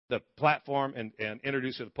the platform and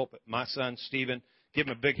introduce to the pulpit my son, Stephen. Give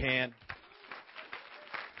him a big hand.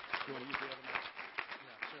 You want to use the other mic?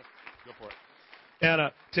 Yeah, sure. Go for it.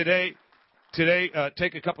 And today,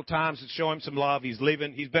 take a couple times and show him some love. He's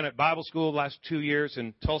leaving. He's been at Bible school the last 2 years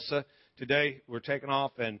in Tulsa. Today, we're taking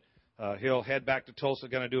off, and he'll head back to Tulsa.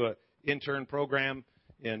 Going to do an intern program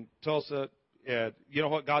in Tulsa. You know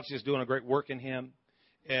what? God's just doing a great work in him,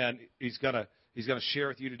 and he's gonna share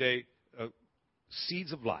with you today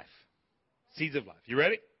seeds of life. Seeds of life. You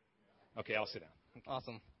ready? Okay, I'll sit down.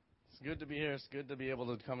 Awesome. It's good to be here. It's good to be able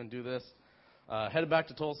to come and do this. Headed back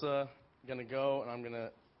to Tulsa. Gonna go, and I'm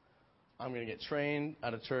gonna get trained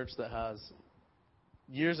at a church that has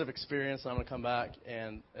years of experience. And I'm gonna come back,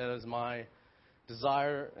 and it is my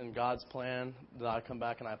desire and God's plan that I come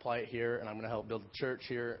back and I apply it here, and I'm gonna help build a church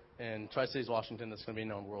here in Tri-Cities, Washington, that's gonna be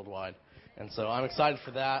known worldwide. And so I'm excited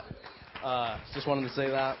for that. Just wanted to say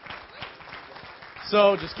that.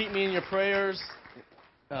 So just keep me in your prayers.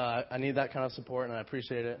 I need that kind of support, and I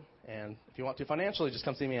appreciate it. And if you want to financially, just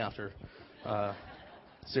come see me after.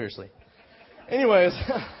 Seriously. Anyways,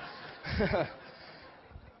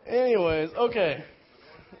 okay.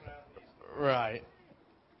 Right.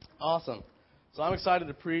 Awesome. So I'm excited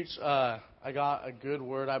to preach. I got a good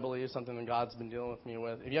word, I believe, something that God's been dealing with me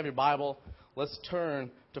with. If you have your Bible, let's turn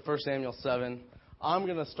to 1 Samuel 7. I'm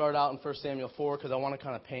going to start out in 1 Samuel 4 because I want to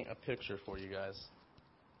kind of paint a picture for you guys.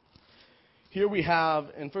 Here we have,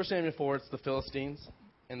 in 1 Samuel 4, it's the Philistines.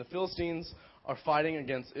 And the Philistines are fighting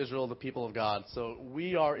against Israel, the people of God. So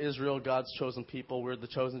we are Israel, God's chosen people. We're the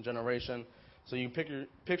chosen generation. So you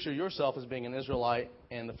picture yourself as being an Israelite,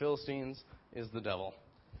 and the Philistines is the devil.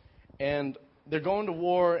 And they're going to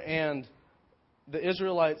war, and the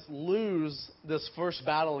Israelites lose this first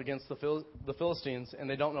battle against the Philistines, and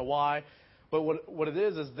they don't know why. But what it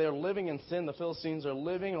is they're living in sin. The Philistines are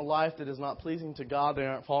living a life that is not pleasing to God. They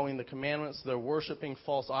aren't following the commandments. They're worshiping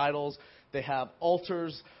false idols. They have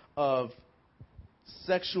altars of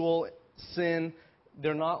sexual sin.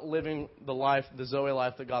 They're not living the life, the Zoe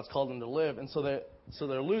life that God's called them to live. And so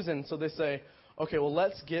they're losing. So they say, okay, well,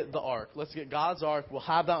 let's get the ark. Let's get God's ark. We'll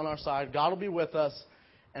have that on our side. God will be with us,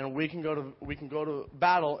 and we can go to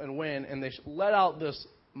battle and win. And they let out this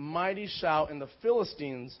mighty shout, and the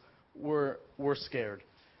Philistines were scared.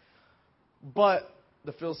 But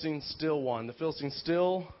the Philistines still won. The Philistines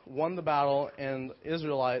still won the battle, and the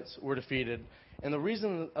Israelites were defeated. And the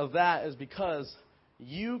reason of that is because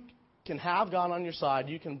you can have God on your side.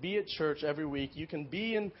 You can be at church every week. You can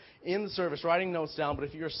be in the service writing notes down. But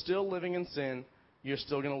if you're still living in sin, you're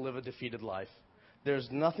still going to live a defeated life. There's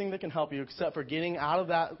nothing that can help you except for getting out of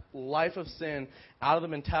that life of sin, out of the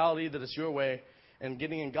mentality that it's your way, and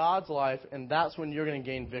getting in God's life, and that's when you're going to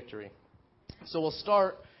gain victory. So we'll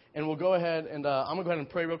start, and we'll go ahead, and I'm going to go ahead and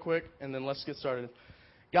pray real quick, and then let's get started.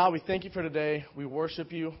 God, we thank you for today. We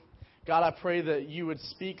worship you. God, I pray that you would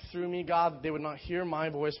speak through me, God, that they would not hear my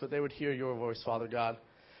voice, but they would hear your voice, Father God.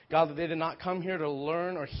 God, that they did not come here to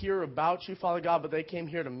learn or hear about you, Father God, but they came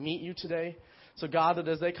here to meet you today. So, God, that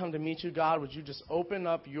as they come to meet you, God, would you just open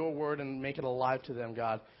up your word and make it alive to them,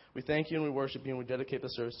 God. We thank you and we worship you and we dedicate the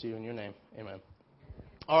service to you in your name. Amen.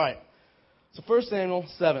 All right. So 1 Samuel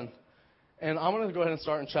 7. And I'm going to go ahead and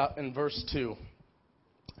start in verse 2.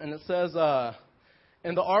 And it says,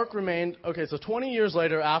 and the ark remained, okay, so 20 years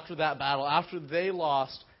later after that battle, after they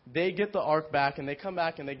lost, they get the ark back, and they come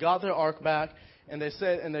back, and they got their ark back, and they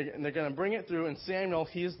said, and they're going to bring it through, and Samuel,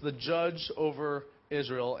 he's the judge over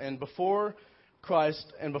Israel. And before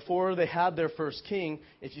Christ, and before they had their first king,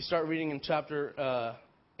 if you start reading in chapter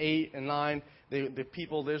 8 and 9, the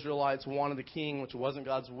people, the Israelites, wanted a king, which wasn't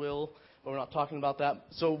God's will. But we're not talking about that.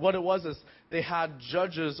 So what it was is they had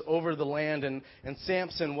judges over the land, and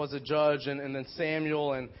Samson was a judge, and then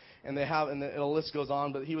Samuel, and the list goes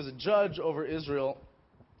on. But he was a judge over Israel.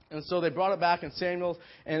 And so they brought it back, and Samuel,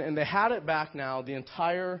 and they had it back now, the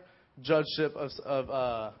entire judgeship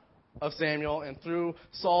of Samuel, and through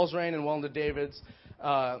Saul's reign and well into David's.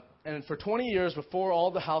 And for 20 years before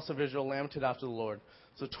all the house of Israel lamented after the Lord.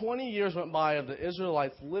 So 20 years went by of the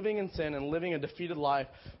Israelites living in sin and living a defeated life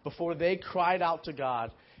before they cried out to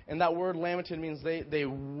God. And that word lamented means they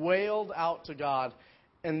wailed out to God.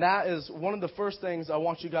 And that is one of the first things I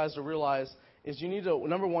want you guys to realize is you need to,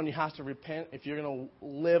 number one, you have to repent if you're going to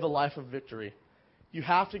live a life of victory. You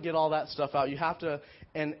have to get all that stuff out. You have to,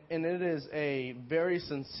 and it is a very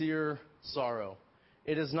sincere sorrow.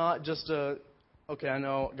 It is not just okay, I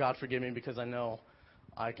know, God forgive me because I know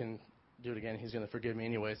I can do it again. He's going to forgive me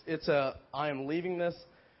anyways. It's I am leaving this.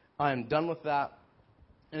 I am done with that.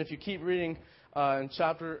 And if you keep reading in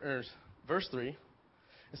verse 3,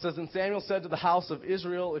 It says, "And Samuel said to the house of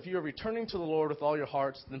Israel, if you are returning to the Lord with all your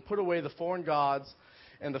hearts, then put away the foreign gods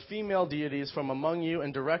and the female deities from among you,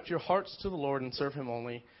 and direct your hearts to the Lord and serve him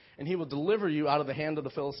only, and he will deliver you out of the hand of the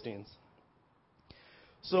Philistines."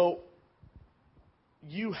 So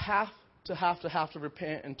you have to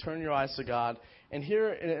repent and turn your eyes to God. And here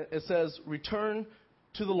it says, return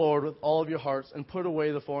to the Lord with all of your hearts and put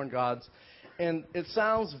away the foreign gods. And it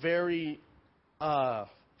sounds very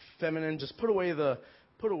feminine. Just put away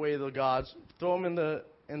the gods, throw them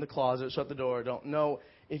in the closet, shut the door. Don't know.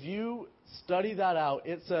 If you study that out,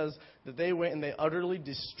 it says that they went and they utterly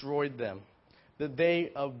destroyed them. That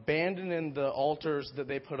they abandoned the altars that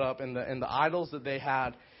they put up and the idols that they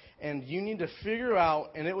had. And you need to figure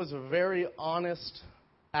out, and it was a very honest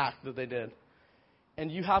act that they did.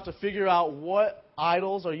 And you have to figure out what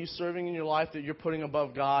idols are you serving in your life that you're putting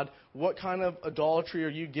above God. What kind of idolatry are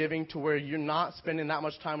you giving to where you're not spending that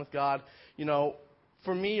much time with God? You know,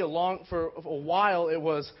 for me, for a while, it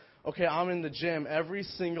was, okay, I'm in the gym every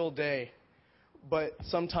single day. But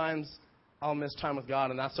sometimes I'll miss time with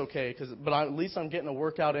God, and that's okay. But at least I'm getting a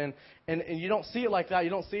workout in. And you don't see it like that. You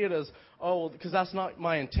don't see it as, oh, because that's not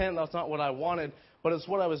my intent. That's not what I wanted. But it's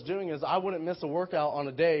what I was doing is I wouldn't miss a workout on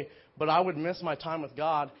a day, but I would miss my time with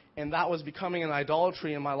God. And that was becoming an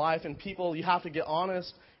idolatry in my life. And people, you have to get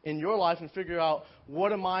honest in your life and figure out,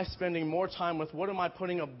 what am I spending more time with? What am I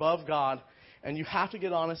putting above God? And you have to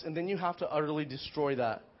get honest, and then you have to utterly destroy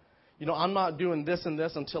that. You know, I'm not doing this and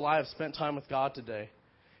this until I have spent time with God today.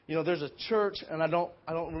 You know, there's a church, and I don't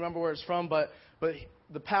remember where it's from, but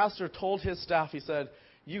the pastor told his staff, he said,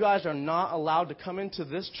 you guys are not allowed to come into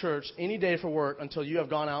this church any day for work until you have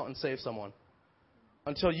gone out and saved someone.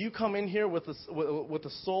 Until you come in here with a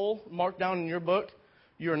soul marked down in your book,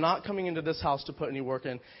 you're not coming into this house to put any work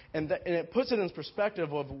in. And it puts it in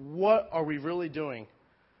perspective of what are we really doing.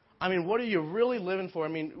 I mean, what are you really living for? I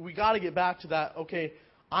mean, we got to get back to that, okay,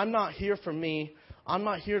 I'm not here for me. I'm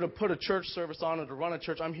not here to put a church service on or to run a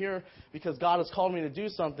church. I'm here because God has called me to do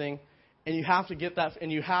something, and you have to get that,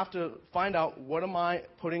 and you have to find out, what am I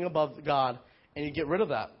putting above God, and you get rid of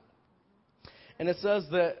that. And it says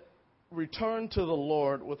that return to the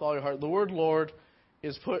Lord with all your heart. The word Lord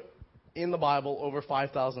is put in the Bible over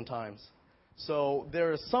 5,000 times. So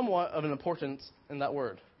there is somewhat of an importance in that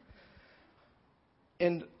word.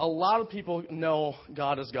 And a lot of people know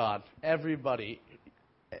God is God. Everybody.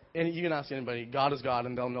 And you can ask anybody, God is God,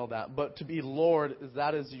 and they'll know that. But to be Lord,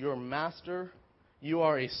 that is your master. You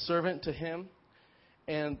are a servant to him.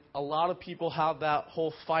 And a lot of people have that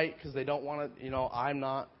whole fight because they don't want to, I'm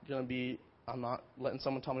not letting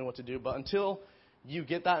someone tell me what to do. But until you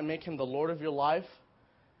get that and make him the Lord of your life,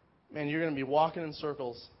 man, you're going to be walking in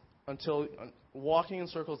circles. Walking in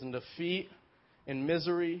circles in defeat, in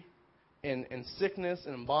misery, in sickness,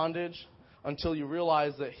 and in bondage, until you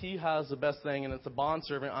realize that he has the best thing, and it's a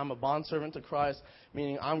bondservant. I'm a bondservant to Christ,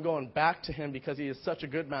 meaning I'm going back to him because he is such a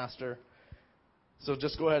good master. So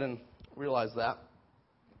just go ahead and realize that.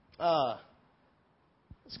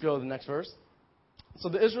 Let's go to the next verse. So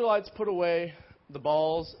the Israelites put away the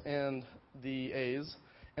Baals and the A's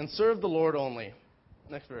and served the Lord only.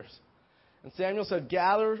 Next verse. And Samuel said,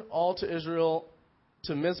 gather all to Israel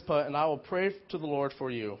to Mizpah, and I will pray to the Lord for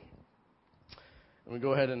you. And we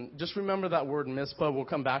go ahead and just remember that word Mizpah. We'll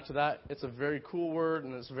come back to that. It's a very cool word,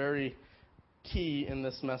 and it's very key in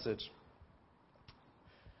this message.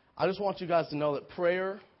 I just want you guys to know that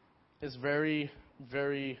prayer is very,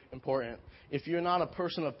 very important. If you're not a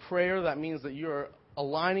person of prayer, that means that you're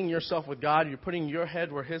aligning yourself with God. You're putting your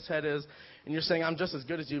head where his head is, and you're saying, I'm just as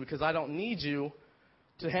good as you because I don't need you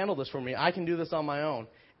to handle this for me. I can do this on my own.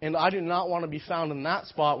 And I do not want to be found in that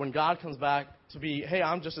spot when God comes back to be, hey,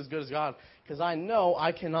 I'm just as good as God, because I know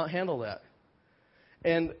I cannot handle that.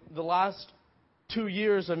 And the last 2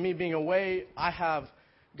 years of me being away,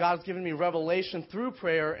 God's given me revelation through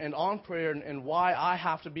prayer and on prayer and why I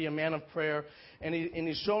have to be a man of prayer. And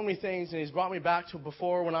he's shown me things, and he's brought me back to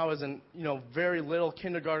before when I was in, very little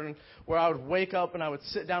kindergarten, where I would wake up and I would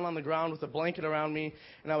sit down on the ground with a blanket around me,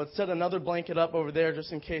 and I would set another blanket up over there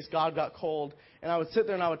just in case God got cold. And I would sit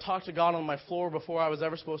there and I would talk to God on my floor before I was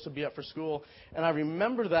ever supposed to be up for school. And I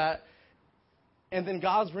remember that. And then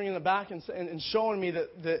God's bringing it back and showing me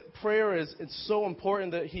that prayer it's so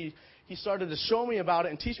important that He started to show me about it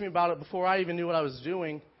and teach me about it before I even knew what I was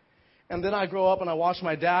doing. And then I grow up and I watch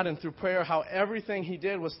my dad, and through prayer, how everything he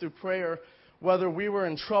did was through prayer. Whether we were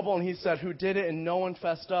in trouble and he said, who did it? And no one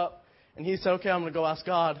fessed up. And he said, okay, I'm going to go ask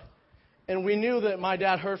God. And we knew that my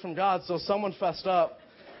dad heard from God, so someone fessed up.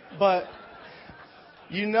 But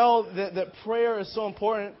you know that prayer is so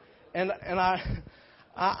important. And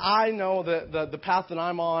I know that the path that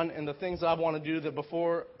I'm on and the things that I want to do that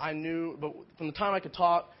before I knew, but from the time I could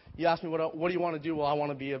talk, you asked me, what do you want to do? Well, I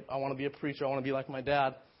want to be a preacher. I want to be like my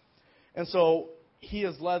dad. And so he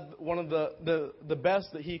has led one of the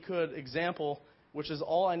best that he could example, which is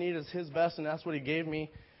all I need is his best, and that's what he gave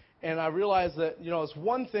me. And I realized that, it's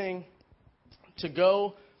one thing to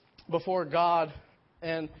go before God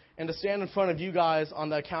and to stand in front of you guys on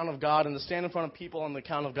the account of God and to stand in front of people on the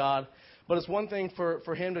account of God. But it's one thing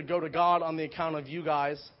for him to go to God on the account of you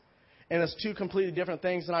guys. And it's two completely different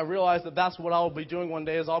things. And I realized that that's what I'll be doing one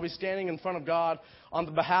day is I'll be standing in front of God on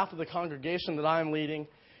the behalf of the congregation that I am leading.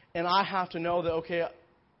 And I have to know that, okay,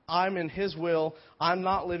 I'm in His will. I'm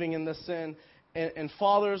not living in this sin. And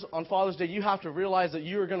fathers, on Father's Day, you have to realize that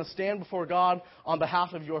you are going to stand before God on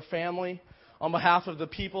behalf of your family, on behalf of the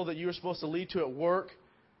people that you are supposed to lead to at work.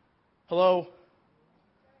 Hello?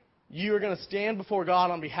 You are going to stand before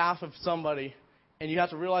God on behalf of somebody, and you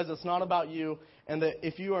have to realize it's not about you, and that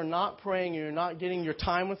if you are not praying, you're not getting your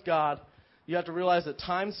time with God, you have to realize that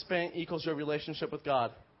time spent equals your relationship with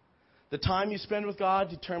God. The time you spend with God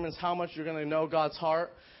determines how much you're going to know God's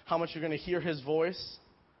heart, how much you're going to hear His voice.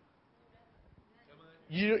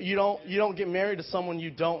 You don't get married to someone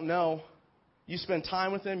you don't know. You spend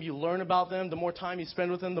time with them. You learn about them. The more time you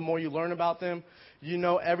spend with them, the more you learn about them. You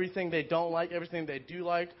know everything they don't like, everything they do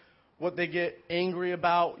like, what they get angry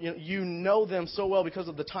about. You know them so well because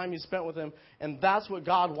of the time you spent with them. And that's what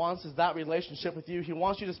God wants, is that relationship with you. He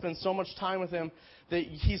wants you to spend so much time with Him that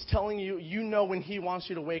He's telling you, you know when He wants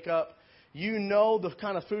you to wake up. You know the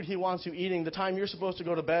kind of food He wants you eating, the time you're supposed to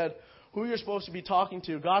go to bed, who you're supposed to be talking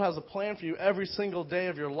to. God has a plan for you every single day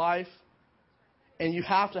of your life. And you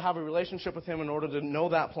have to have a relationship with Him in order to know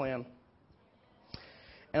that plan.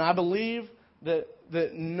 And I believe that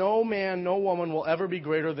no man, no woman will ever be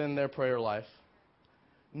greater than their prayer life.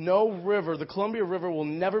 No river, the Columbia River will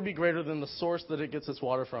never be greater than the source that it gets its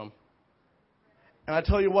water from. And I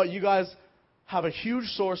tell you what, you guys have a huge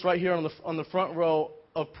source right here on the front row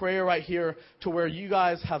of prayer right here, to where you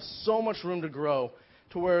guys have so much room to grow,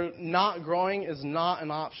 to where not growing is not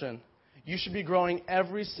an option. You should be growing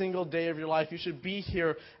every single day of your life. You should be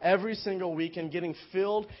here every single week and getting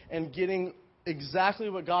filled and getting exactly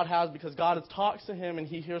what God has, because God talks to Him and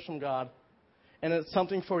He hears from God. And it's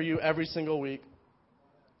something for you every single week.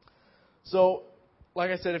 So,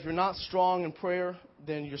 like I said, if you're not strong in prayer,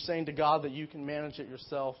 then you're saying to God that you can manage it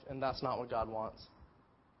yourself, and that's not what God wants.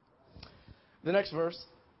 The next verse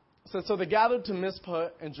says, "So they gathered to Mizpah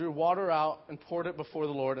and drew water out and poured it before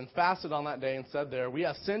the Lord and fasted on that day and said there, 'We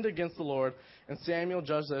have sinned against the Lord.' And Samuel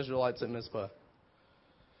judged the Israelites at Mizpah."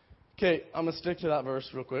 Okay, I'm going to stick to that verse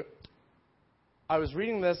real quick. I was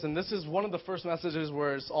reading this, and this is one of the first messages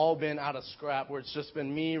where it's all been out of scrap, where it's just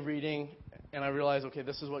been me reading, and I realized, okay,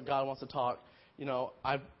 this is what God wants to talk.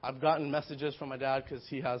 I've gotten messages from my dad because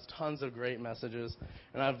he has tons of great messages,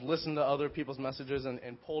 and I've listened to other people's messages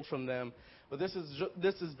and pulled from them. But this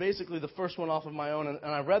is basically the first one off of my own, and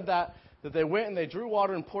I read that they went and they drew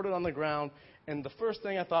water and poured it on the ground, and the first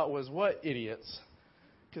thing I thought was, what idiots.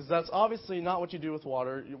 Because that's obviously not what you do with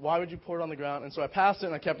water. Why would you pour it on the ground? And so I passed it,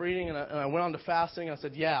 and I kept reading, and I went on to fasting, and I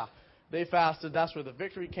said, yeah, they fasted. That's where the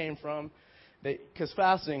victory came from. Because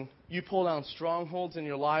fasting, you pull down strongholds in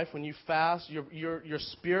your life. When you fast, your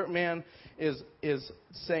spirit man is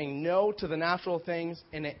saying no to the natural things,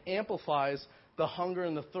 and it amplifies the hunger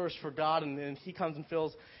and the thirst for God, and He comes and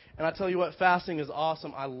fills. And I tell you what, fasting is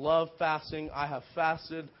awesome. I love fasting. I have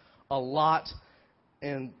fasted a lot,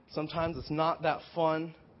 and sometimes it's not that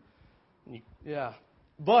fun. Yeah.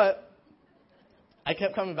 But I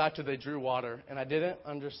kept coming back to they drew water, and I didn't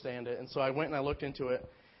understand it. And so I went and I looked into it.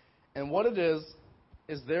 And what it is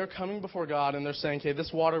they're coming before God, and they're saying, okay,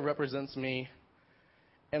 this water represents me,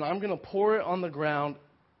 and I'm going to pour it on the ground,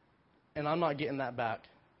 and I'm not getting that back.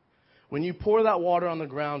 When you pour that water on the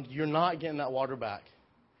ground, you're not getting that water back.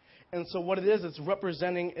 And so what it is,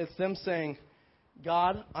 it's them saying,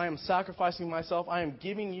 God, I am sacrificing myself. I am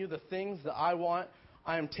giving you the things that I want.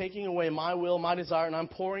 I am taking away my will, my desire, and I'm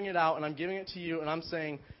pouring it out, and I'm giving it to you, and I'm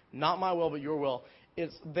saying, not my will, but your will.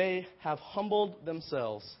 They have humbled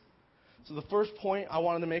themselves. So the first point I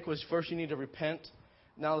wanted to make was, first you need to repent.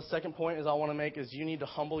 Now the second point I want to make is you need to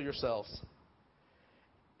humble yourselves.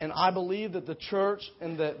 And I believe that the church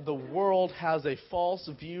and that the world has a false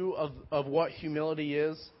view of what humility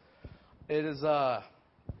is. It is, I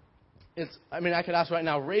could ask right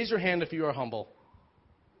now, raise your hand if you are humble.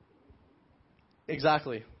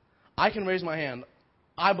 Exactly. I can raise my hand.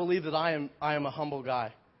 I believe that I am a humble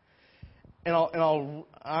guy. And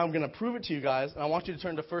I'm going to prove it to you guys, and I want you to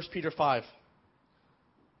turn to 1 Peter 5.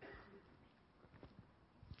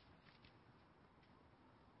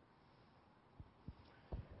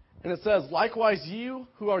 And it says, likewise you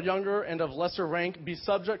who are younger and of lesser rank, be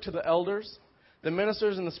subject to the elders, the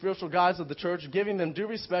ministers and the spiritual guides of the church, giving them due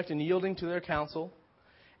respect and yielding to their counsel.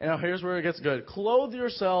 And now here's where it gets good. Clothe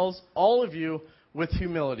yourselves, all of you, with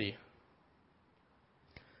humility.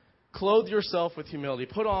 Clothe yourself with humility.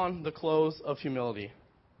 Put on the clothes of humility.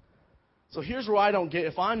 So here's where I don't get.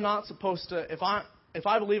 If I'm not supposed to, if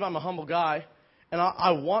I believe I'm a humble guy, and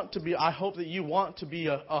I want to be, I hope that you want to be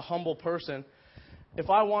a humble person. If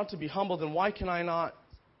I want to be humble, then why can I not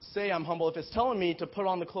say I'm humble if it's telling me to put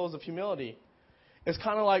on the clothes of humility? It's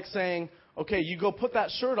kind of like saying, okay, you go put that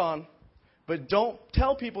shirt on, but don't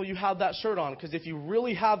tell people you have that shirt on, because if you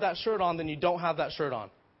really have that shirt on, then you don't have that shirt on.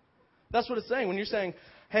 That's what it's saying. When you're saying,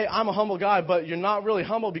 hey, I'm a humble guy, but you're not really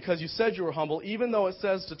humble because you said you were humble, even though it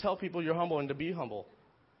says to tell people you're humble and to be humble.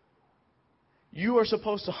 You are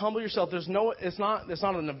supposed to humble yourself. It's not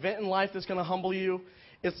an event in life that's going to humble you.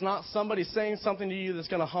 It's not somebody saying something to you that's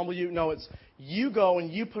going to humble you. No, it's you go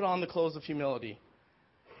and you put on the clothes of humility.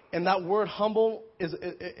 And that word humble is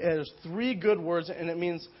three good words, and it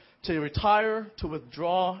means to retire, to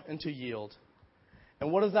withdraw, and to yield.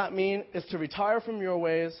 And what does that mean? It's to retire from your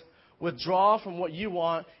ways, withdraw from what you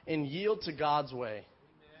want, and yield to God's way.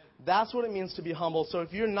 Amen. That's what it means to be humble. So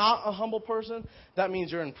if you're not a humble person, that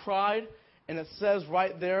means you're in pride, and it says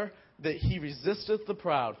right there that he resisteth the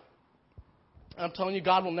proud. I'm telling you,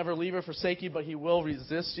 God will never leave or forsake you, but he will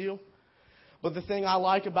resist you. But the thing I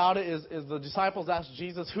like about it is the disciples asked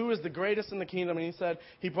Jesus, who is the greatest in the kingdom? And he said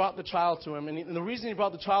he brought the child to him. And the reason he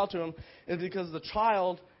brought the child to him is because the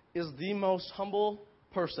child is the most humble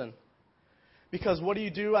person. Because what do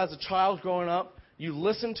you do as a child growing up? You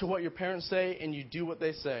listen to what your parents say and you do what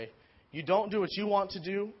they say. You don't do what you want to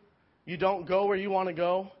do. You don't go where you want to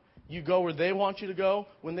go. You go where they want you to go.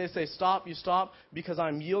 When they say stop, you stop because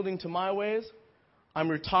I'm yielding to my ways. I'm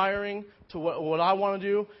retiring to what I want to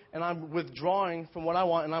do, and I'm withdrawing from what I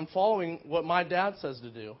want, and I'm following what my dad says to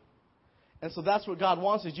do. And so that's what God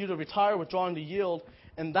wants, is you to retire, withdraw, and to yield,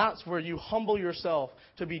 and that's where you humble yourself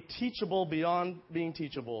to be teachable beyond being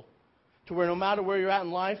teachable, to where no matter where you're at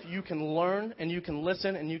in life, you can learn, and you can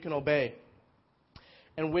listen, and you can obey.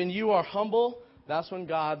 And when you are humble, that's when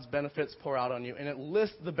God's benefits pour out on you. And it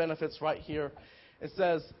lists the benefits right here. It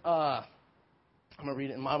says, I'm going to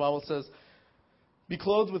read it in my Bible. It says, be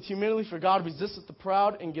clothed with humility, for God resisteth the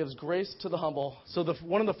proud and gives grace to the humble. So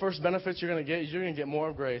one of the first benefits you're going to get is you're going to get more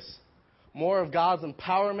of grace. More of God's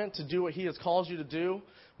empowerment to do what he has called you to do.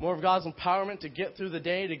 More of God's empowerment to get through the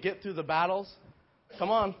day, to get through the battles. Come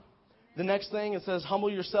on. The next thing, it says, humble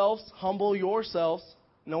yourselves,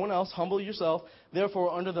 no one else, humble yourself,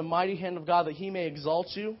 therefore under the mighty hand of God, that he may exalt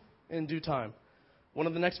you in due time. One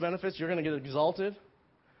of the next benefits, you're going to get exalted.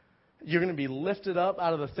 You're going to be lifted up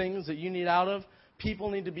out of the things that you need out of.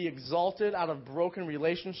 People need to be exalted out of broken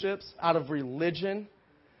relationships, out of religion.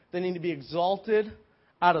 They need to be exalted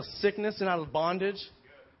out of sickness and out of bondage.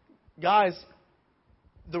 Guys,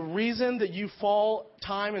 the reason that you fall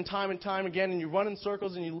time and time and time again, and you run in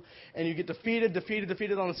circles and you get defeated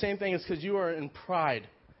on the same thing, is because you are in pride.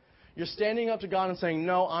 You're standing up to God and saying,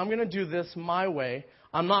 no, I'm going to do this my way.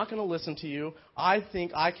 I'm not going to listen to you. I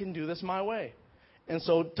think I can do this my way. And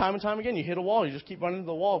so time and time again, you hit a wall. You just keep running into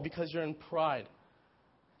the wall because you're in pride.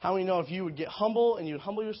 How many know if you would get humble and you'd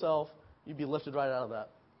humble yourself, you'd be lifted right out of that?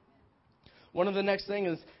 One of the next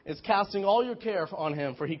things is casting all your care on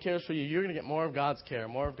him, for he cares for you. You're going to get more of God's care,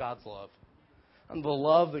 more of God's love. And the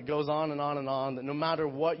love that goes on and on and on, that no matter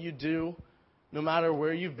what you do, no matter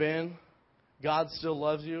where you've been, God still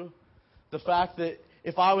loves you. The fact that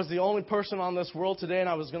if I was the only person on this world today and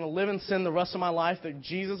I was going to live in sin the rest of my life, that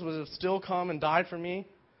Jesus would have still come and died for me.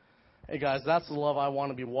 Hey guys, that's the love I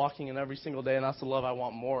want to be walking in every single day, and that's the love I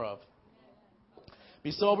want more of.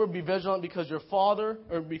 Be sober, be vigilant, because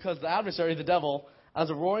because the adversary, the devil, as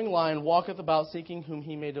a roaring lion, walketh about seeking whom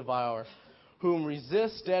he may devour, whom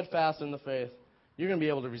resist steadfast in the faith. You're going to be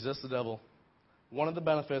able to resist the devil. One of the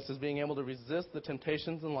benefits is being able to resist the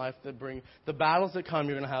temptations in life that bring the battles that come.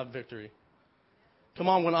 You're going to have victory. Come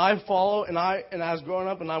on, when I follow and as growing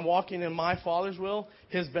up and I'm walking in my Father's will,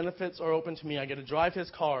 his benefits are open to me. I get to drive his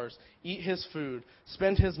cars, eat his food,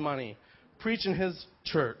 spend his money, preach in his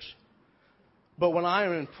church. But when I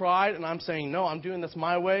am in pride and I'm saying, no, I'm doing this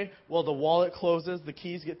my way, well, the wallet closes, the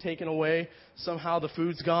keys get taken away, somehow the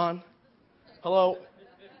food's gone. Hello?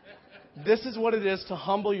 This is what it is to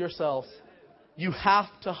humble yourselves. You have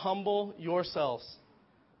to humble yourselves.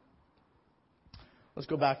 Let's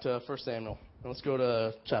go back to 1 Samuel. And let's go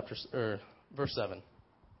to verse 7.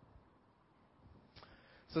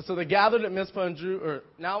 So they gathered at Mizpah and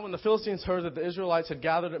now when the Philistines heard that the Israelites had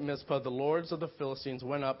gathered at Mizpah, the lords of the Philistines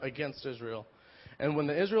went up against Israel. And when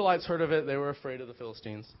the Israelites heard of it, they were afraid of the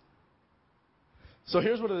Philistines. So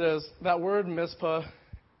here's what it is. That word Mizpah,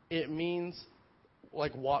 it means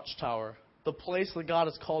like watchtower, the place that God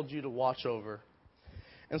has called you to watch over.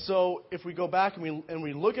 And so if we go back and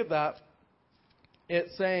we look at that,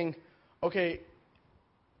 it's saying, okay,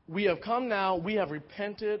 we have come now, we have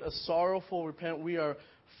repented, a sorrowful repent. We are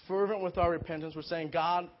fervent with our repentance. We're saying,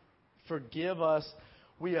 God, forgive us.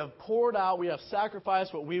 We have poured out, we have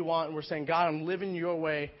sacrificed what we want, and we're saying, God, I'm living your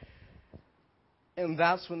way. And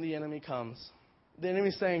that's when the enemy comes. The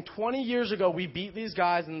enemy's saying, 20 years ago, we beat these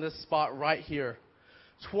guys in this spot right here.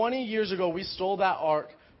 20 years ago, we stole that ark.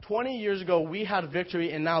 20 years ago, we had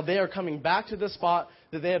victory, and now they are coming back to this spot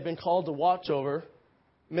that they have been called to watch over.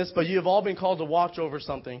 Mizpah, you have all been called to watch over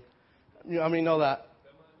something. I mean, know that.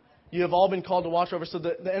 You have all been called to watch over. So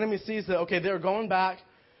the enemy sees that, okay, they're going back,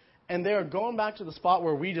 and they are going back to the spot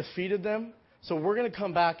where we defeated them. So we're going to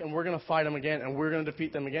come back, and we're going to fight them again, and we're going to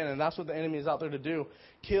defeat them again. And that's what the enemy is out there to do.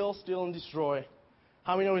 Kill, steal, and destroy.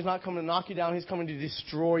 How many know he's not coming to knock you down? He's coming to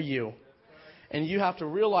destroy you. And you have to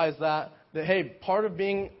realize that, hey, part of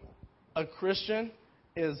being a Christian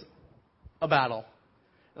is a battle.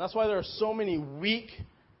 And that's why there are so many weak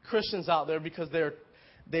Christians out there, because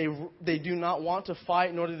they do not want to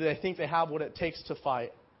fight, nor do they think they have what it takes to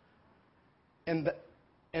fight. And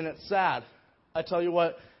it's sad. I tell you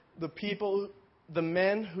what, the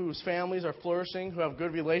men whose families are flourishing, who have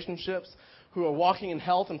good relationships, who are walking in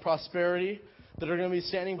health and prosperity, that are going to be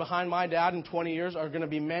standing behind my dad in 20 years are going to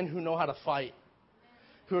be men who know how to fight.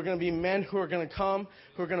 Who are going to be men who are going to come,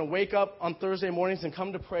 who are going to wake up on Thursday mornings and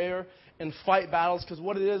come to prayer and fight battles. Because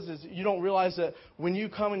what it is you don't realize that when you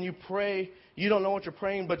come and you pray, you don't know what you're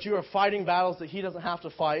praying, but you are fighting battles that he doesn't have to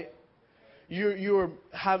fight. You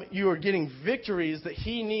are getting victories that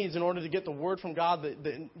he needs in order to get the word from God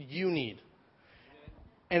that you need.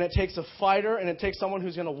 And it takes a fighter, and it takes someone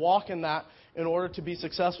who's going to walk in that in order to be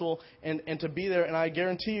successful and to be there. And I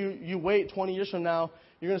guarantee you wait 20 years from now,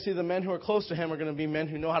 you're going to see the men who are close to him are going to be men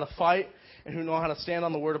who know how to fight and who know how to stand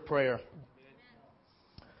on the word of prayer.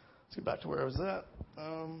 Let's get back to where I was at.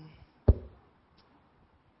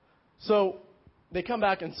 So they come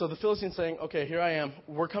back, and so the Philistines saying, okay, here I am.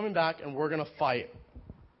 We're coming back, and we're going to fight.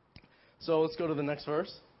 So let's go to the next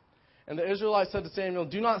verse. And the Israelites said to Samuel,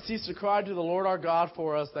 do not cease to cry to the Lord our God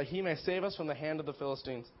for us, that he may save us from the hand of the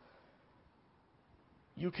Philistines.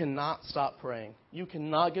 You cannot stop praying. You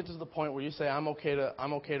cannot get to the point where you say, I'm okay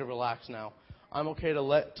to relax now. I'm okay to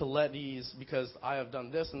let ease because I have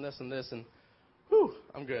done this and this and this, and whew,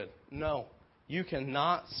 I'm good. No, you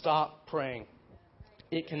cannot stop praying.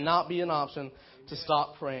 It cannot be an option to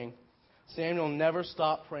stop praying. Samuel never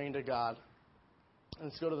stopped praying to God.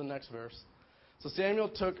 Let's go to the next verse. So Samuel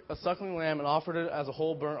took a suckling lamb and offered it as a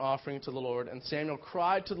whole burnt offering to the Lord. And Samuel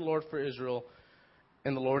cried to the Lord for Israel,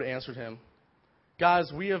 and the Lord answered him.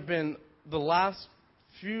 Guys, we have been, the last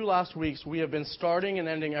weeks, we have been starting and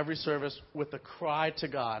ending every service with a cry to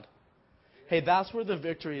God. Hey, that's where the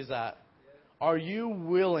victory is at. Are you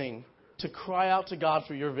willing to cry out to God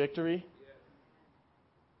for your victory?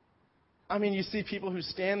 I mean, you see people who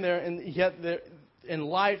stand there, and yet in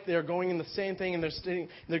life they're going in the same thing, and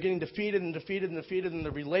they're getting defeated, and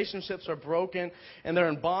the relationships are broken, and they're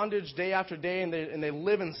in bondage day after day, and they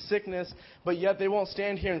live in sickness, but yet they won't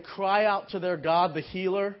stand here and cry out to their God, the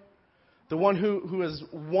healer, the one who has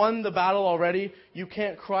won the battle already. You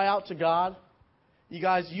can't cry out to God. You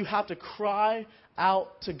guys, you have to cry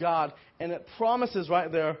out to God. And it promises right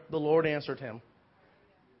there, the Lord answered him.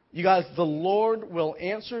 You guys, the Lord will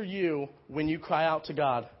answer you when you cry out to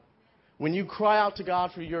God. When you cry out to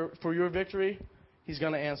God for your victory, he's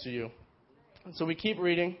going to answer you. And so we keep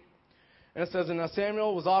reading. And it says, and as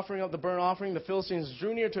Samuel was offering up the burnt offering, the Philistines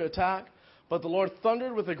drew near to attack. But the Lord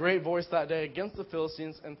thundered with a great voice that day against the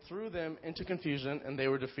Philistines and threw them into confusion, and they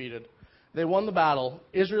were defeated. They won the battle.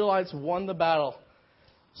 Israelites won the battle.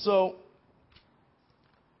 So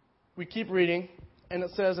we keep reading. And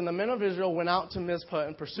it says, and the men of Israel went out to Mizpah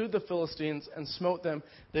and pursued the Philistines and smote them.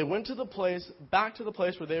 They went back to the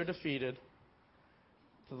place where they were defeated,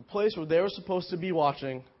 to the place where they were supposed to be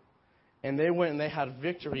watching, and they went and they had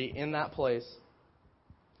victory in that place.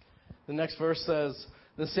 The next verse says,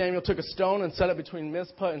 then Samuel took a stone and set it between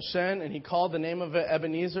Mizpah and Shen, and he called the name of it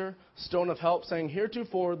Ebenezer, stone of help, saying,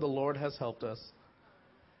 heretofore the Lord has helped us.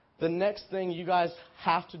 The next thing you guys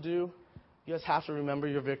have to do, you guys have to remember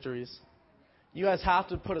your victories. You guys have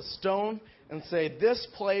to put a stone and say, this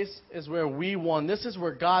place is where we won. This is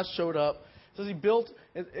where God showed up. It says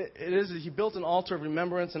he built an altar of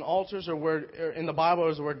remembrance, and altars are where, in the Bible,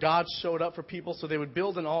 is where God showed up for people. So they would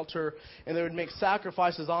build an altar, and they would make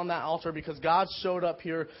sacrifices on that altar because God showed up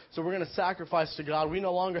here, so we're going to sacrifice to God. We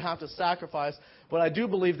no longer have to sacrifice, but I do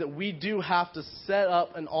believe that we do have to set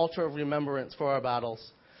up an altar of remembrance for our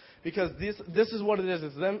battles. Because this is what it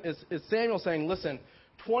is. It's Samuel saying, listen,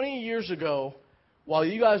 20 years ago, while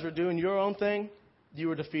you guys were doing your own thing, you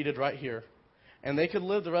were defeated right here. And they could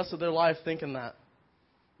live the rest of their life thinking that.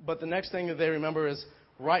 But the next thing that they remember is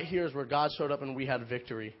right here is where God showed up and we had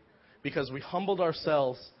victory. Because we humbled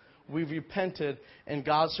ourselves, we repented, and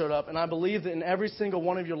God showed up. And I believe that in every single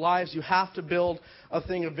one of your lives, you have to build a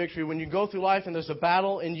thing of victory. When you go through life and there's a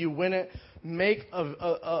battle and you win it, make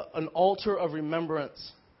an altar of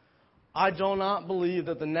remembrance. I do not believe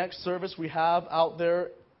that the next service we have out there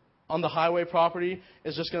on the highway property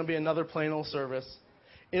is just going to be another plain old service.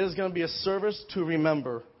 It is going to be a service to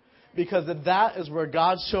remember. Because that is where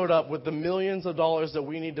God showed up with the millions of dollars that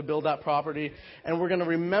we need to build that property. And we're going to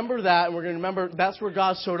remember that. And we're going to remember that's where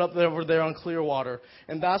God showed up over there on Clearwater.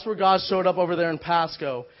 And that's where God showed up over there in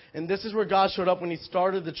Pasco. And this is where God showed up when he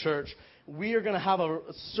started the church. We are going to have a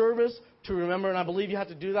service to remember. And I believe you have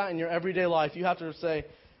to do that in your everyday life. You have to say,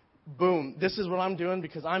 boom, this is what I'm doing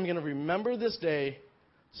because I'm going to remember this day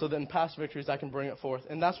so that in past victories I can bring it forth.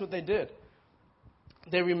 And that's what they did.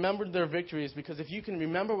 They remembered their victories because if you can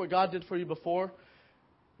remember what God did for you before,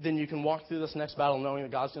 then you can walk through this next battle knowing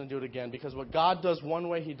that God's going to do it again. Because what God does one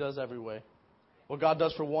way, he does every way. What God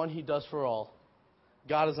does for one, he does for all.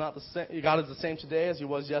 God is the same today as he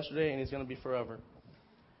was yesterday, and he's going to be forever.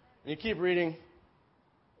 And you keep reading.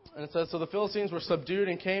 And it says, so the Philistines were subdued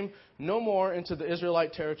and came no more into the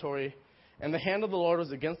Israelite territory. And the hand of the Lord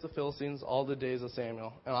was against the Philistines all the days of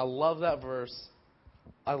Samuel. And I love that verse.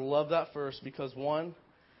 I love that verse because, one,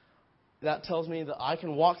 that tells me that I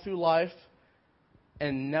can walk through life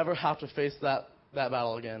and never have to face that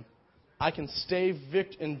battle again. I can stay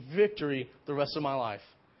in victory the rest of my life.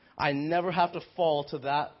 I never have to fall to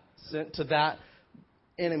that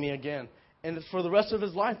enemy again. And for the rest of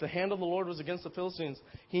his life, the hand of the Lord was against the Philistines.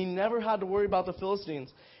 He never had to worry about the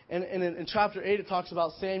Philistines. And in chapter 8, it talks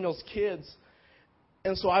about Samuel's kids.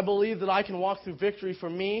 And so I believe that I can walk through victory for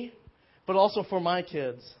me, but also for my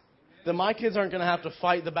kids. That my kids aren't going to have to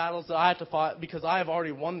fight the battles that I have to fight because I have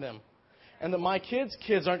already won them. And that my kids'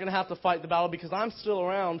 kids aren't going to have to fight the battle because I'm still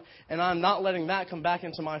around and I'm not letting that come back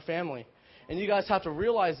into my family. And you guys have to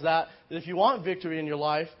realize that if you want victory in your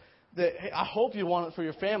life, that I hope you want it for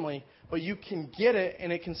your family, but you can get it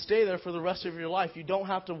and it can stay there for the rest of your life. You don't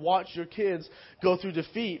have to watch your kids go through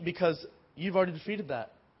defeat because you've already defeated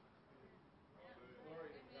that.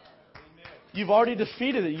 You've already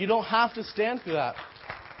defeated it. You don't have to stand through that.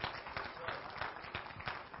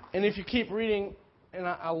 And if you keep reading, and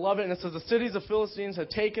I love it, and it says, the cities the Philistines had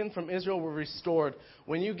taken from Israel were restored.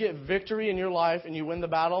 When you get victory in your life and you win the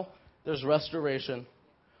battle, there's restoration.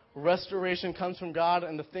 Restoration comes from God,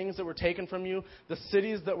 and the things that were taken from you, the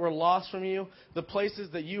cities that were lost from you, the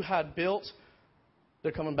places that you had built,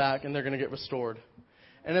 they're coming back and they're going to get restored.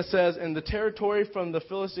 And it says, in the territory from the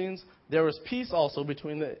Philistines, there was peace also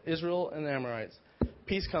between the Israel and the Amorites.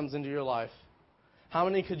 Peace comes into your life. How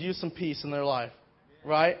many could use some peace in their life?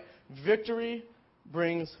 Right? Victory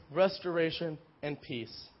brings restoration and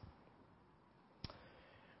peace.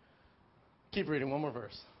 Keep reading, one more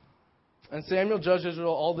verse. And Samuel judged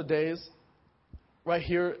Israel all the days. Right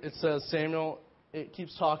here it says Samuel, it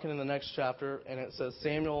keeps talking in the next chapter, and it says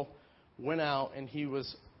Samuel went out and he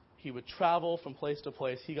would travel from place to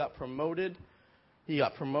place. He got promoted. He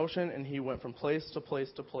got promotion, and he went from place to place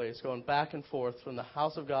to place, going back and forth from the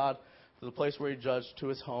house of God to the place where he judged to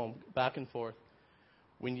his home, back and forth.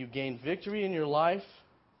 When you gain victory in your life,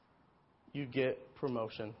 you get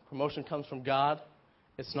promotion. Promotion comes from God.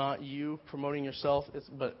 It's not you promoting yourself,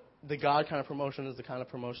 but the God kind of promotion is the kind of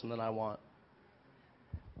promotion that I want.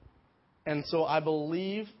 And so I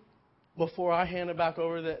believe, before I hand it back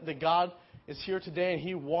over, that God is here today and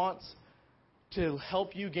he wants to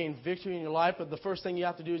help you gain victory in your life. But the first thing you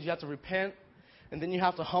have to do is you have to repent, and then you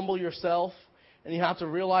have to humble yourself, and you have to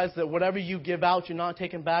realize that whatever you give out, you're not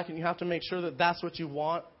taking back, and you have to make sure that that's what you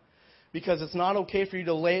want. Because it's not okay for you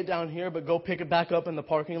to lay it down here but go pick it back up in the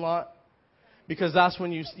parking lot. Because that's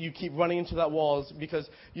when you keep running into that wall. It's because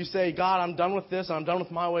you say, God, I'm done with this, I'm done with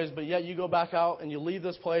my ways, but yet you go back out and you leave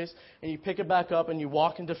this place and you pick it back up and you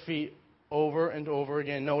walk in defeat over and over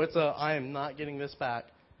again. No, I am not getting this back.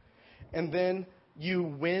 And then you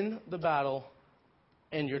win the battle,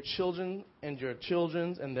 and your children and your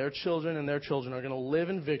children's and their children and their children are going to live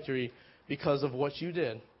in victory because of what you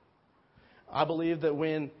did. I believe that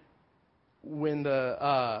when when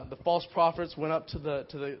the false prophets went up to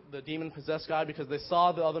the demon-possessed guy because they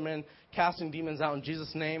saw the other men casting demons out in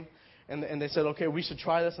Jesus' name. And they said, okay, we should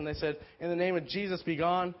try this. And they said, in the name of Jesus, be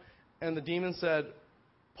gone. And the demon said,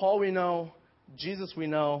 Paul we know, Jesus we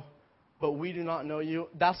know, but we do not know you.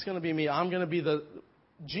 That's going to be me. I'm going to be the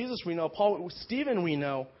Jesus we know. Stephen we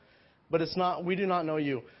know, but we do not know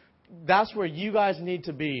you. That's where you guys need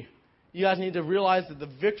to be. You guys need to realize that the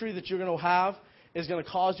victory that you're going to have is going to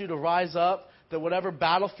cause you to rise up, that whatever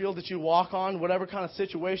battlefield that you walk on, whatever kind of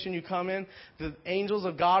situation you come in, the angels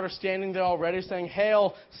of God are standing there already saying,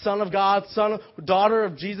 hail, Son of God, daughter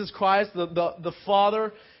of Jesus Christ. The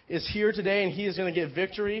Father is here today and He is going to get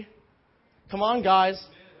victory. Come on, guys.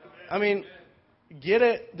 I mean, get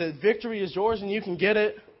it. The victory is yours and you can get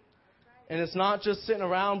it. And it's not just sitting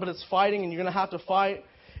around, but it's fighting, and you're going to have to fight.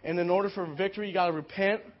 And in order for victory, you got to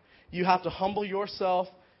repent. You have to humble yourself.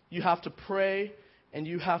 You have to pray. And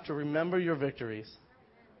you have to remember your victories.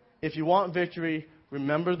 If you want victory,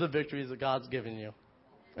 remember the victories that God's given you.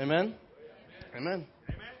 Amen? Amen.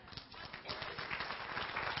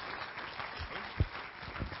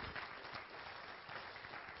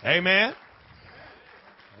 Amen.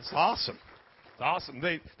 That's awesome. It's awesome.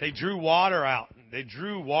 They drew water out. They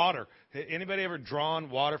drew water. Anybody ever drawn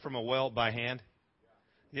water from a well by hand?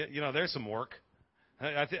 You know, there's some work.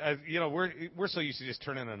 We're so used to just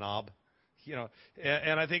turning a knob. You know,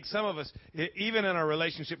 and I think some of us, even in our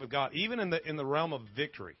relationship with God, even in the realm of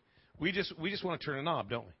victory, we just want to turn a knob,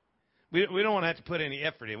 don't we? We don't want to have to put any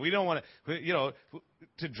effort in. We don't want to,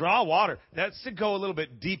 to draw water. That's to go a little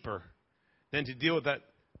bit deeper than to deal with that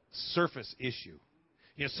surface issue.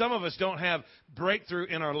 You know, some of us don't have breakthrough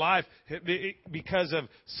in our life because of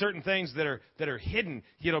certain things that are hidden.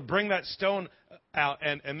 You know, bring that stone out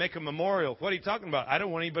and make a memorial. What are you talking about? I don't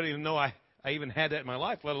want anybody to know I even had that in my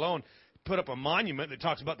life, let alone put up a monument that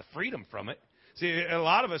talks about the freedom from it. See, a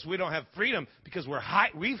lot of us, we don't have freedom because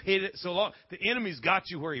we've hid it so long. The enemy's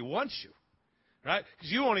got you where he wants you, right?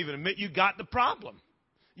 Because you won't even admit you got the problem.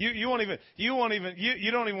 You don't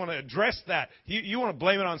even want to address that. You want to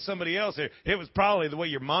blame it on somebody else. It was probably the way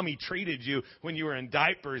your mommy treated you when you were in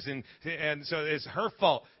diapers, and so it's her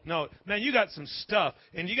fault. No, man, you got some stuff,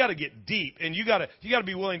 and you got to get deep, and you got to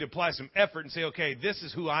be willing to apply some effort and say, okay, this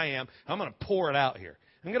is who I am. I'm going to pour it out here.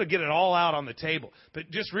 I'm going to get it all out on the table.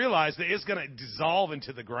 But just realize that it's going to dissolve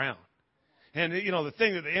into the ground. And, the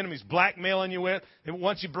thing that the enemy's blackmailing you with, and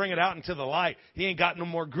once you bring it out into the light, he ain't got no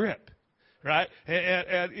more grip. Right?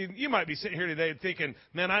 And you might be sitting here today thinking,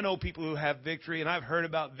 man, I know people who have victory, and I've heard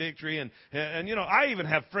about victory. And I even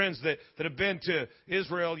have friends that have been to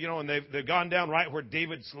Israel, and they've gone down right where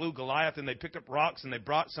David slew Goliath, and they picked up rocks, and they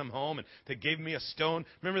brought some home, and they gave me a stone.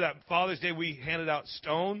 Remember that Father's Day we handed out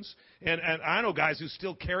stones? And I know guys who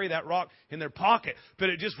still carry that rock in their pocket, but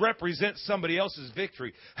it just represents somebody else's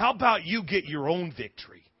victory. How about you get your own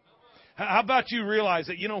victory? How about you realize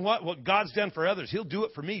that, what God's done for others, He'll do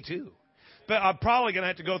it for me too. But I'm probably going to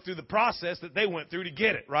have to go through the process that they went through to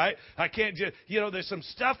get it, right? I can't just, there's some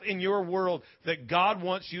stuff in your world that God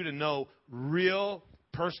wants you to know real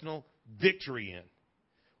personal victory in.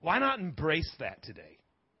 Why not embrace that today?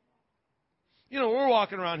 We're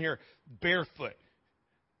walking around here barefoot.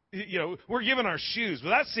 We're giving our shoes.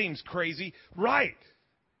 Well, that seems crazy. Right.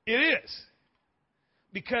 It is.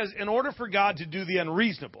 Because in order for God to do the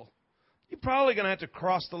unreasonable, you're probably going to have to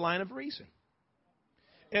cross the line of reason.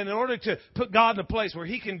 And in order to put God in a place where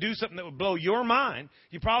He can do something that would blow your mind,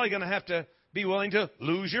 you're probably going to have to be willing to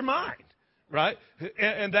lose your mind, right?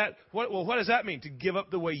 And what does that mean? To give up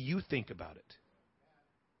the way you think about it.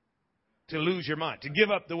 To lose your mind. To give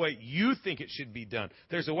up the way you think it should be done.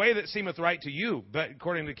 There's a way that seemeth right to you, but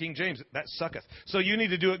according to King James, that sucketh. So you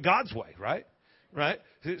need to do it God's way, right? Right?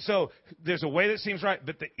 So there's a way that seems right,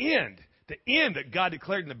 but the end that God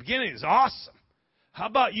declared in the beginning is awesome. How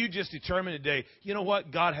about you just determine today, you know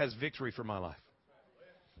what? God has victory for my life.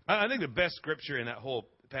 I think the best scripture in that whole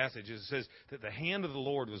passage is it says that the hand of the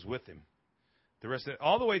Lord was with him. The rest of it,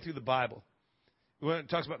 all the way through the Bible, when it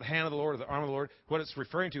talks about the hand of the Lord or the arm of the Lord, what it's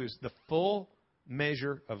referring to is the full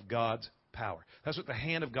measure of God's power. That's what the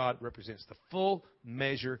hand of God represents, the full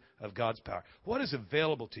measure of God's power. What is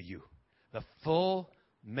available to you? The full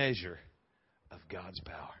measure of God's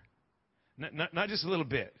power. Not just a little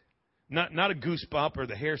bit. Not a goosebump or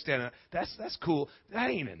the hair standing up. That's cool. That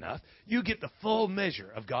ain't enough. You get the full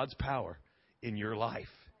measure of God's power in your life.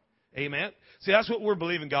 Amen? See, that's what we're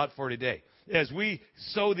believing God for today. As we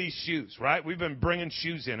sew these shoes, right? We've been bringing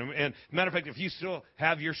shoes in. And matter of fact, if you still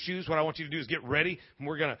have your shoes, what I want you to do is get ready. And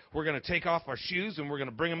we're gonna take off our shoes and we're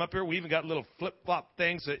gonna bring them up here. We even got little flip-flop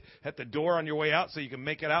things at the door on your way out so you can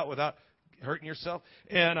make it out without hurting yourself.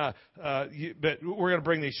 And but we're going to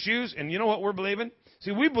bring these shoes. And you know what we're believing?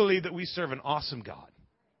 See, we believe that we serve an awesome God.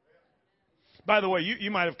 By the way,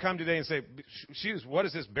 you might have come today and say, shoes, what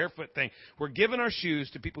is this barefoot thing? We're giving our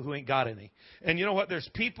shoes to people who ain't got any. And you know what? There's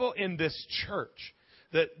people in this church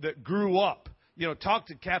that grew up. You know, talk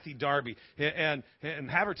to Kathy Darby and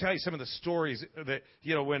have her tell you some of the stories that,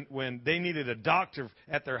 you know, when they needed a doctor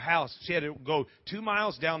at their house, she had to go 2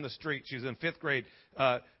 miles down the street. She was in 5th grade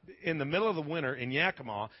in the middle of the winter in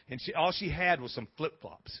Yakima, and all she had was some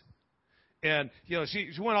flip-flops. And, you know, she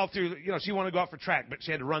went all through, you know, she wanted to go out for track, but she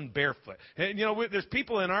had to run barefoot. And, you know, there's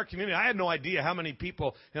people in our community. I had no idea how many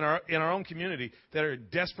people in our own community that are in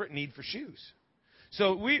desperate need for shoes.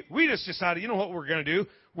 So we just decided, you know what we're going to do?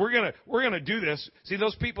 We're going to do this. See,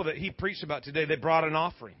 those people that he preached about today, they brought an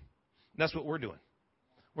offering. That's what we're doing.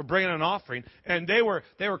 We're bringing an offering. And they were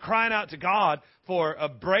crying out to God for a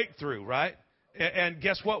breakthrough, right? And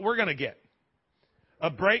guess what we're going to get? A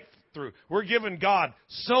breakthrough. We're giving God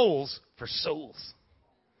souls for souls.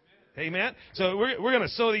 Amen. So we're going to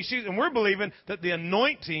sow these shoes, and we're believing that the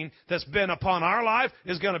anointing that's been upon our life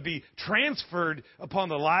is going to be transferred upon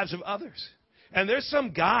the lives of others. And there's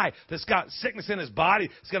some guy that's got sickness in his body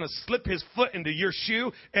that's going to slip his foot into your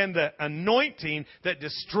shoe, and the anointing that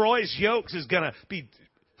destroys yokes is going to be,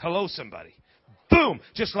 hello, somebody. Boom!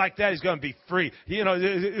 Just like that, he's going to be free. You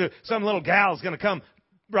know, some little gal is going to come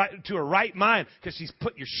right to her right mind because she's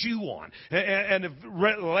put your shoe on. And the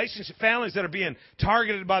relationship families that are being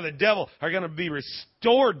targeted by the devil are going to be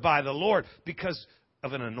restored by the Lord because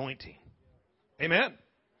of an anointing. Amen?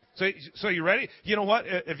 So you ready? You know what?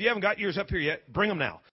 If you haven't got yours up here yet, bring them now.